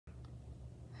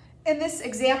In this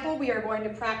example, we are going to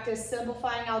practice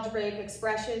simplifying algebraic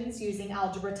expressions using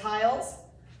algebra tiles.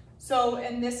 So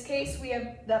in this case, we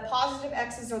have the positive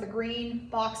x's are the green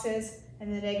boxes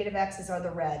and the negative x's are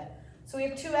the red. So we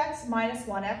have 2x minus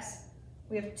 1x.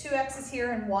 We have 2 x's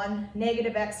here and 1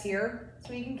 negative x here.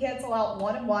 So we can cancel out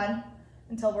 1 and 1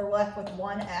 until we're left with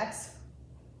 1x,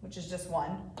 which is just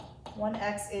 1.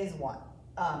 1x is 1,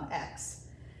 x.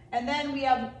 And then we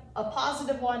have a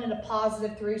positive 1 and a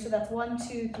positive 3. So that's 1,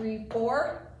 2, 3,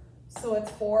 4. So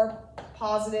it's 4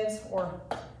 positives or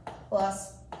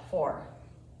plus 4.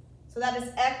 So that is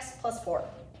x plus 4.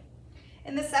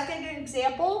 In the second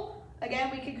example, again,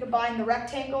 we can combine the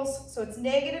rectangles. So it's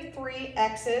negative 3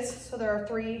 x's, so there are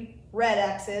 3 red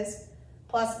x's,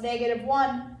 plus negative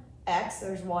 1 x,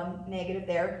 there's 1 negative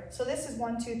there. So this is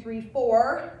 1, 2, 3,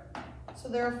 4. So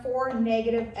there are 4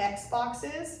 negative x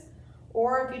boxes.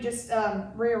 Or if you just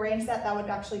rearrange that, that would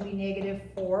actually be negative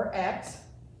 4x,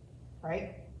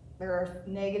 right? There are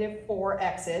negative 4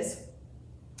 x's.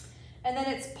 And then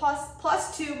it's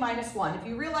plus 2 minus 1. If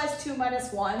you realize 2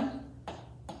 minus 1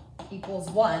 equals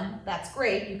 1, that's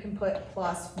great. You can put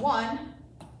plus 1,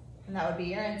 and that would be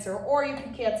your answer. Or you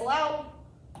can cancel out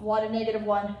 1 and negative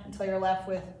 1 until you're left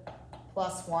with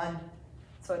plus 1.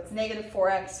 So it's negative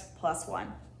 4x plus 1.